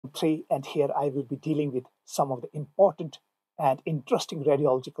3, and here I will be dealing with some of the important and interesting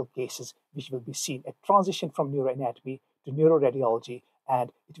radiological cases which will be seen a transition from neuroanatomy to neuroradiology,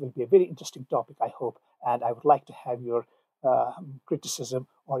 and it will be a very interesting topic, I hope, and I would like to have your criticism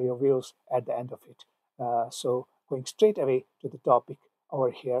or your views at the end of it. So going straight away to the topic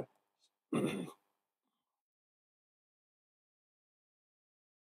over here.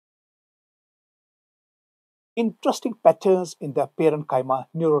 Interesting patterns in the parenchyma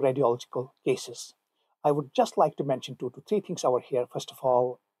neuroradiological cases. I would just like to mention 2 to 3 things over here. First of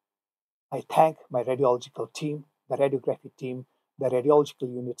all, I thank my radiological team, the radiography team, the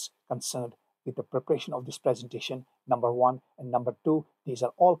radiological units concerned with the preparation of this presentation, number 1. And number 2, these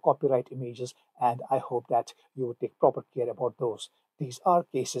are all copyright images, and I hope that you will take proper care about those. These are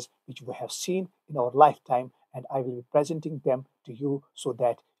cases which we have seen in our lifetime, and I will be presenting them to you so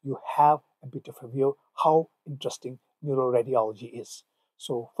that you have a bit of a view how interesting neuroradiology is.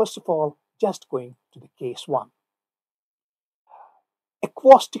 So first of all, just going to the case 1.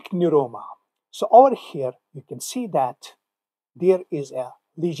 Aquastic neuroma. So over here, you can see that there is a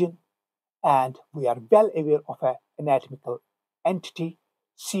lesion, and we are well aware of an anatomical entity,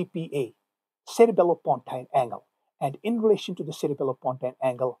 CPA, cerebellopontine angle. And in relation to the cerebellopontine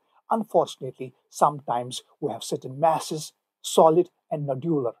angle, unfortunately, sometimes we have certain masses, solid and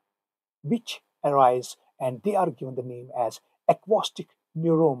nodular, which arise, and they are given the name as aquastic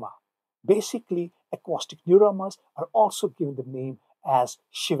neuroma. Basically, aquastic neuromas are also given the name as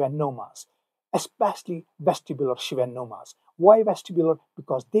schwannomas, especially vestibular schwannomas. Why vestibular?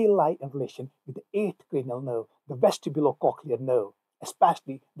 Because they lie in relation with the 8th cranial nerve, the vestibulocochlear nerve,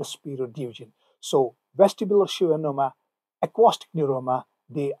 especially the superior division. So vestibular schwannoma, aquastic neuroma,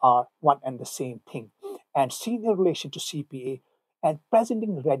 they are one and the same thing, and seen in relation to CPA and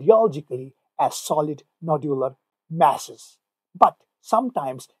presenting radiologically as solid nodular masses. But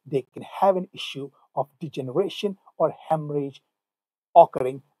sometimes they can have an issue of degeneration or hemorrhage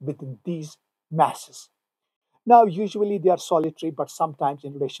occurring within these masses. Now, usually they are solitary, but sometimes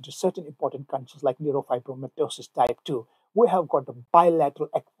in relation to certain important conditions like neurofibromatosis type 2, we have got the bilateral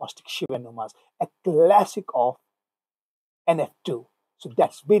aquastic schwannomas, a classic of NF2. So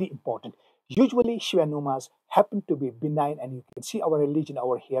that's very important. Usually schwannomas happen to be benign, and you can see our lesion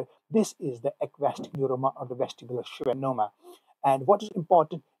over here. This is the aquastic neuroma or the vestibular schwannoma. And what is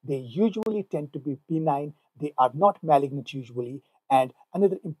important, they usually tend to be benign. They are not malignant usually. And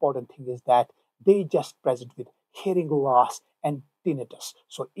another important thing is that they just present with hearing loss and tinnitus.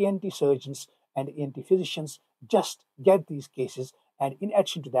 So ENT surgeons and ENT physicians just get these cases. And in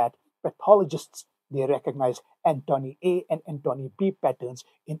addition to that, pathologists, they recognize Antony A and Antony B patterns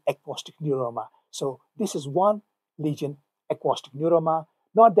in aquastic neuroma. So this is one lesion, aquastic neuroma,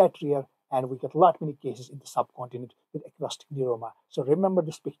 not that rare, and we get a lot many cases in the subcontinent with aquastic neuroma. So remember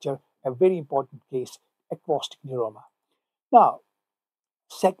this picture, a very important case, aquastic neuroma. Now,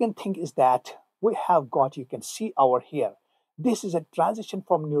 second thing is that we have got, you can see over here, this is a transition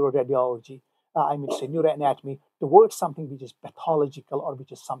from neuroradiology, neuroanatomy, towards something which is pathological or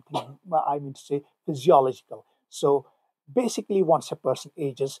which is something, physiological. So basically, once a person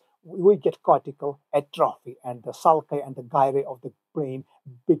ages, we get cortical atrophy, and the sulci and the gyri of the brain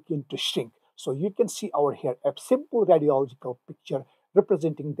begin to shrink. So you can see over here a simple radiological picture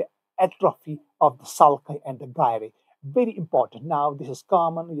representing the atrophy of the sulci and the gyri. Very important. Now, this is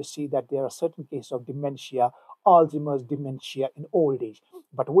common. You see that there are certain cases of dementia, Alzheimer's dementia in old age.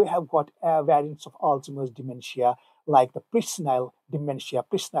 But we have got variants of Alzheimer's dementia like the presenile dementia,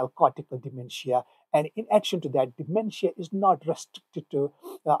 presenile cortical dementia. And in addition to that, dementia is not restricted to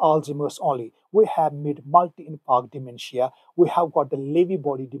Alzheimer's only. We have multi-infarct dementia. We have got the Lewy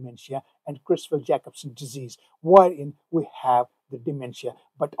body dementia and Creutzfeldt-Jacobson disease, wherein we have the dementia.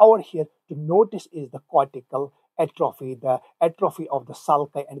 But over here, to notice is the cortical atrophy, the atrophy of the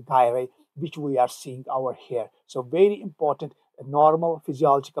sulci and gyri, which we are seeing over here. So very important, a normal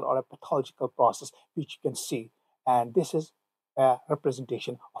physiological or a pathological process, which you can see. And this is a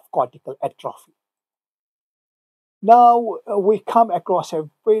representation of cortical atrophy. Now we come across a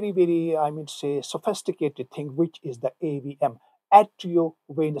very, sophisticated thing, which is the AVM,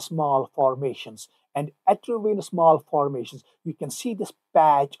 atriovenous malformations. And atriovenous malformations, you can see this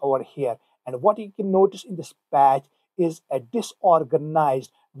patch over here. And what you can notice in this patch is a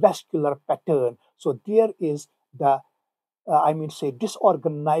disorganized vascular pattern. So there is the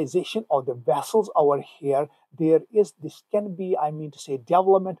disorganization of the vessels over here. This can be,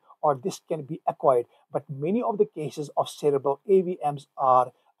 development, or this can be acquired. But many of the cases of cerebral AVMs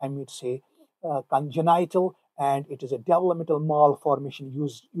are, congenital, and it is a developmental malformation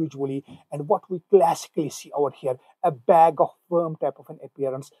usually. And what we classically see over here, a bag of worm type of an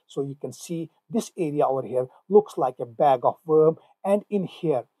appearance. So you can see this area over here looks like a bag of worm, and in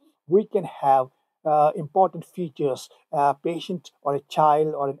here we can have important features. A patient or a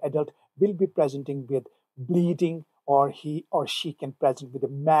child or an adult will be presenting with bleeding, or he or she can present with a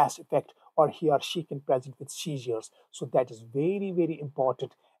mass effect, or he or she can present with seizures. So that is very, very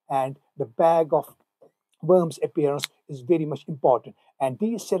important. And the bag of worms appearance is very much important. And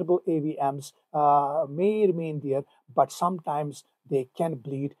these cerebral AVMs may remain there, but sometimes they can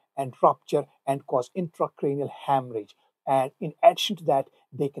bleed and rupture and cause intracranial hemorrhage. And in addition to that,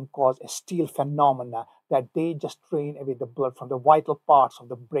 they can cause a steal phenomena, that they just drain away the blood from the vital parts of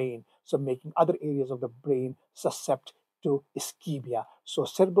the brain, so making other areas of the brain susceptible to ischemia. So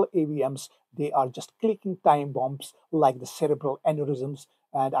cerebral AVMs, they are just clicking time bombs like the cerebral aneurysms.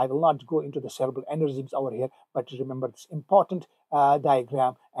 And I will not go into the cerebral aneurysms over here, but remember this important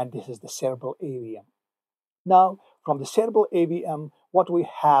diagram, and this is the cerebral AVM. Now, from the cerebral AVM, what we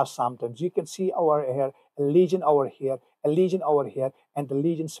have sometimes, you can see over here, a lesion over here, a lesion over here, and the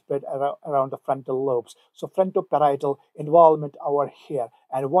lesion spread around the frontal lobes. So frontoparietal involvement over here.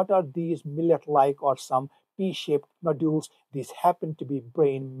 And what are these millet-like or some P-shaped nodules? These happen to be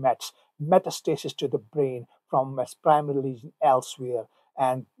brain mets, metastasis to the brain from a primary lesion elsewhere.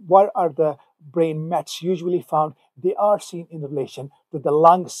 And where are the brain mets usually found? They are seen in relation to the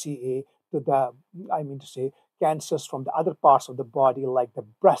lung CA, to the, I mean to say, cancers from the other parts of the body, like the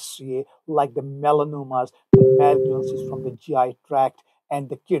breast CA, like the melanomas, the malignancies from the GI tract, and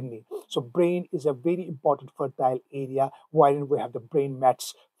the kidney. So brain is a very important fertile area, wherein we have the brain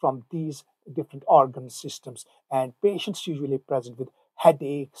mets from these different organ systems. And patients usually present with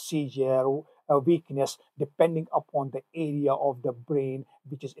headache, seizure, weakness, depending upon the area of the brain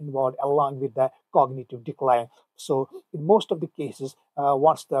which is involved, along with the cognitive decline. So in most of the cases,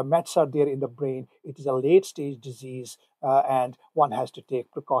 once the mets are there in the brain, it is a late stage disease, and one has to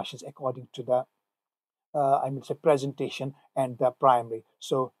take precautions according to the presentation and the primary.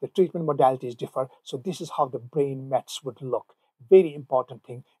 So the treatment modalities differ. So this is how the brain mets would look. Very important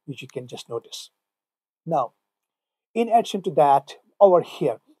thing which you can just notice. Now, in addition to that, over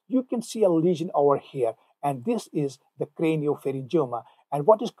here, you can see a lesion over here, and this is the craniopharyngioma. And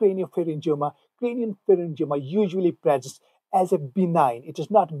what is craniopharyngioma? Craniopharyngioma usually presents as a benign. It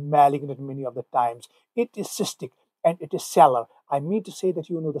is not malignant many of the times. It is cystic and it is cellular. I mean to say that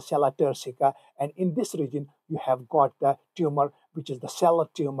you know the sella turcica, and in this region you have got the tumor, which is the cellular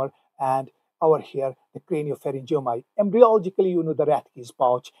tumor, and over here the craniopharyngioma. Embryologically, you know the Rathke's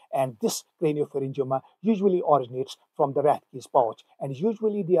pouch, and this craniopharyngioma usually originates from the Rathke's pouch, and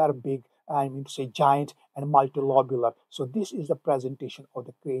usually they are big, I mean to say giant and multilobular. So this is the presentation of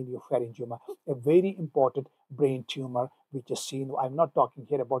the craniopharyngioma, a very important brain tumor which is seen. I'm not talking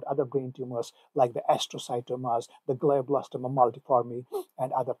here about other brain tumors like the astrocytomas, the glioblastoma multiforme,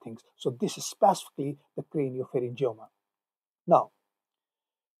 and other things. So this is specifically the craniopharyngioma. Now,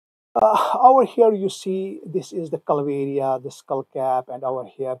 over here you see this is the calvaria, the skull cap, and over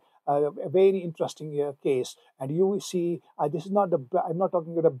here a very interesting case. And you will see this is not the, I'm not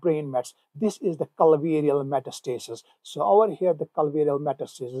talking about the brain mets. This is the calvarial metastasis. So over here the calvarial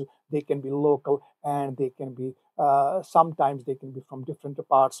metastasis, they can be local, and they can be sometimes they can be from different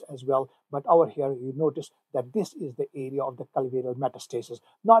parts as well. But over here you notice that this is the area of the calvarial metastasis.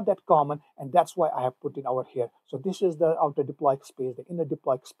 Not that common, and that's why I have put it over here. So this is the outer diploic space, the inner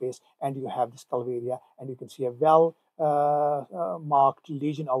diploic space, and you have this calvaria, and you can see a well marked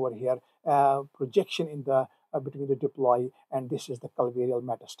lesion over here, projection in the between the diploid, and this is the calvarial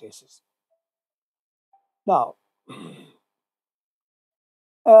metastasis. Now,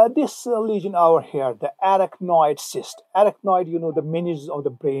 this lesion over here, the arachnoid cyst. Arachnoid, you know the meninges of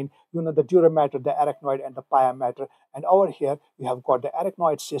the brain, you know the dura mater, the arachnoid, and the pia mater. And over here, you have got the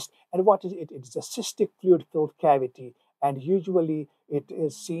arachnoid cyst. And what is it? It is a cystic fluid-filled cavity. And usually, it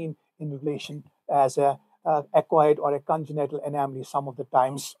is seen in relation as a acquired or a congenital anomaly some of the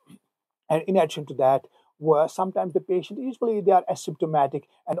times. And in addition to that, sometimes the patient, usually they are asymptomatic,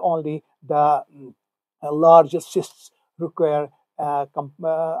 and only the larger cysts require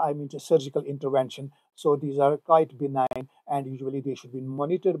surgical intervention. So these are quite benign, and usually they should be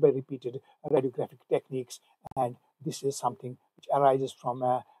monitored by repeated radiographic techniques. And this is something which arises from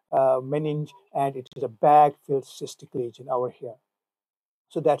a meninge, and it is a bag-filled cystic lesion over here.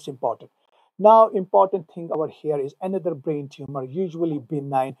 So that's important. Now, important thing over here is another brain tumor, usually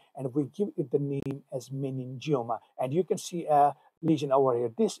benign, and we give it the name as meningioma. And you can see a lesion over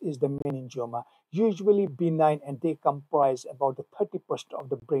here. This is the meningioma, usually benign, and they comprise about the 30% of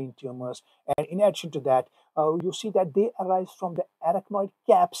the brain tumors. And in addition to that, you see that they arise from the arachnoid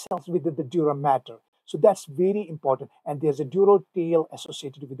cap cells within the dura mater. So that's very important. And there's a dural tail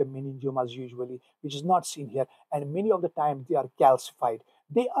associated with the meningiomas usually, which is not seen here. And many of the time they are calcified.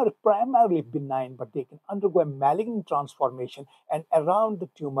 They are primarily benign, but they can undergo a malignant transformation. And around the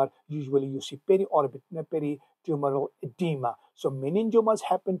tumor, usually you see peritumoral edema. So meningiomas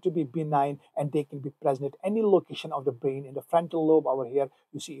happen to be benign, and they can be present at any location of the brain. In the frontal lobe over here,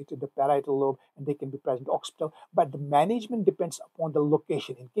 you see it in the parietal lobe, and they can be present occipital. But the management depends upon the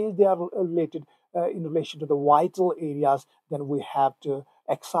location. In case they are related in relation to the vital areas, then we have to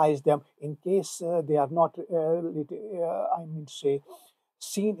excise them. In case they are not,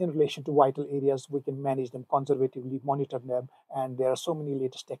 seen in relation to vital areas, we can manage them conservatively, monitor them, and there are so many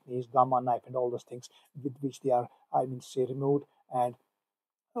latest techniques, gamma knife and all those things, with which they are, removed, and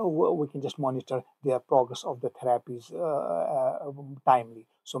we can just monitor their progress of the therapies timely.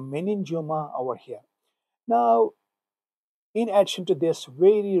 So meningioma over here. Now, in addition to this,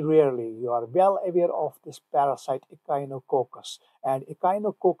 very rarely you are well aware of this parasite echinococcus, and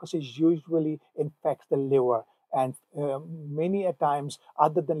echinococcus is usually infects the liver, and many a times,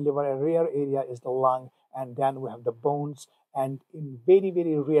 other than liver, a rare area is the lung, and then we have the bones, and in very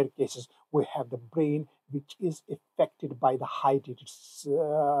rare cases we have the brain, which is affected by the hydrated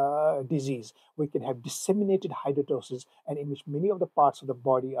disease. We can have disseminated hydatosis, and in which many of the parts of the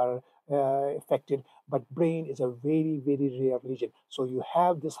body are affected, but brain is a very rare lesion. So you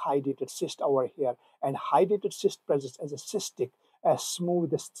have this hydrated cyst over here, and hydrated cyst presents as a cystic, a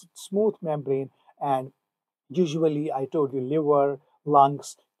smooth membrane, and usually, I told you, liver,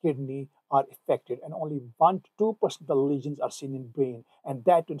 lungs, kidney are affected, and only 1 to 2% of the lesions are seen in brain, and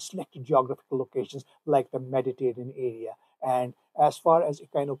that in selected geographical locations like the Mediterranean area. And as far as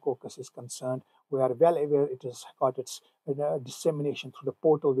echinococcus is concerned, we are well aware it has got its dissemination through the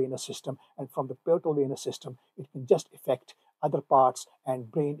portal venous system, and from the portal venous system, it can just affect other parts,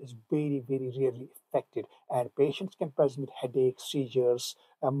 and brain is very rarely affected. And patients can present with headaches, seizures,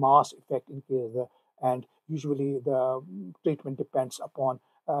 a mass effect in case the and usually the treatment depends upon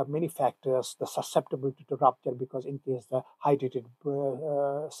many factors, the susceptibility to rupture, because in case the hydrated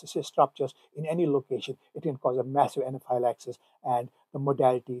cyst ruptures in any location, it can cause a massive anaphylaxis, and the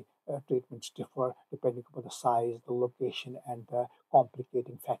modality treatments differ depending upon the size, the location, and the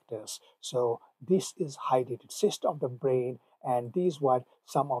complicating factors. So this is hydrated cyst of the brain, and these were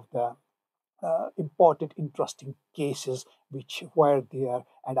some of the important, interesting cases which were there,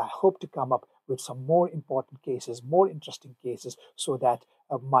 and I hope to come up with some more important cases, more interesting cases, so that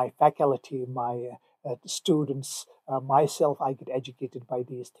my faculty, my students, myself, I get educated by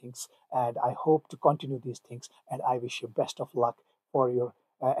these things, and I hope to continue these things, and I wish you best of luck for your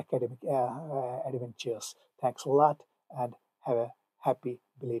academic adventures. Thanks a lot, and have a happy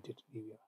belated New Year.